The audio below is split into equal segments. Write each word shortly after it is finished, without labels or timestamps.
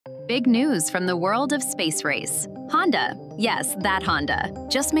Big news from the world of space race. Honda, yes, that Honda,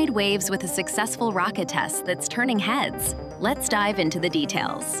 just made waves with a successful rocket test that's turning heads. Let's dive into the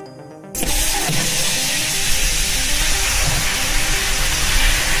details.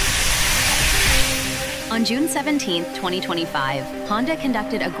 On June 17, 2025, Honda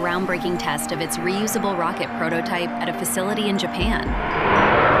conducted a groundbreaking test of its reusable rocket prototype at a facility in Japan.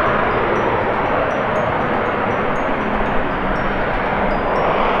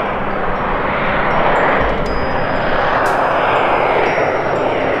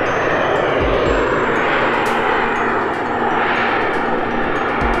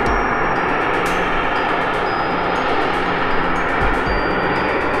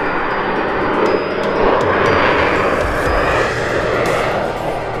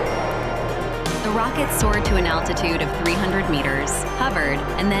 The rocket soared to an altitude of 300 meters, hovered,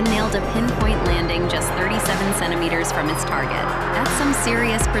 and then nailed a pinpoint landing just 37 centimeters from its target. That's some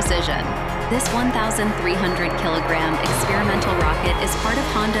serious precision. This 1,300-kilogram experimental rocket is part of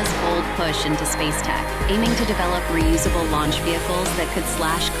Honda's bold push into space tech, aiming to develop reusable launch vehicles that could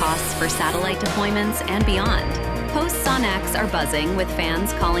slash costs for satellite deployments and beyond. Posts on X are buzzing, with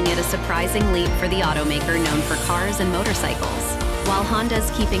fans calling it a surprising leap for the automaker known for cars and motorcycles. While Honda's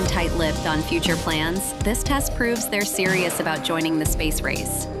keeping tight-lipped on future plans, this test proves they're serious about joining the space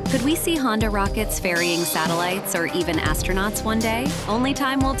race. Could we see Honda rockets ferrying satellites or even astronauts one day? Only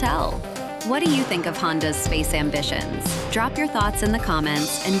time will tell. What do you think of Honda's space ambitions? Drop your thoughts in the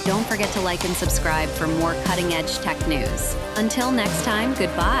comments, and don't forget to like and subscribe for more cutting-edge tech news. Until next time,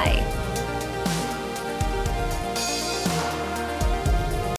 goodbye.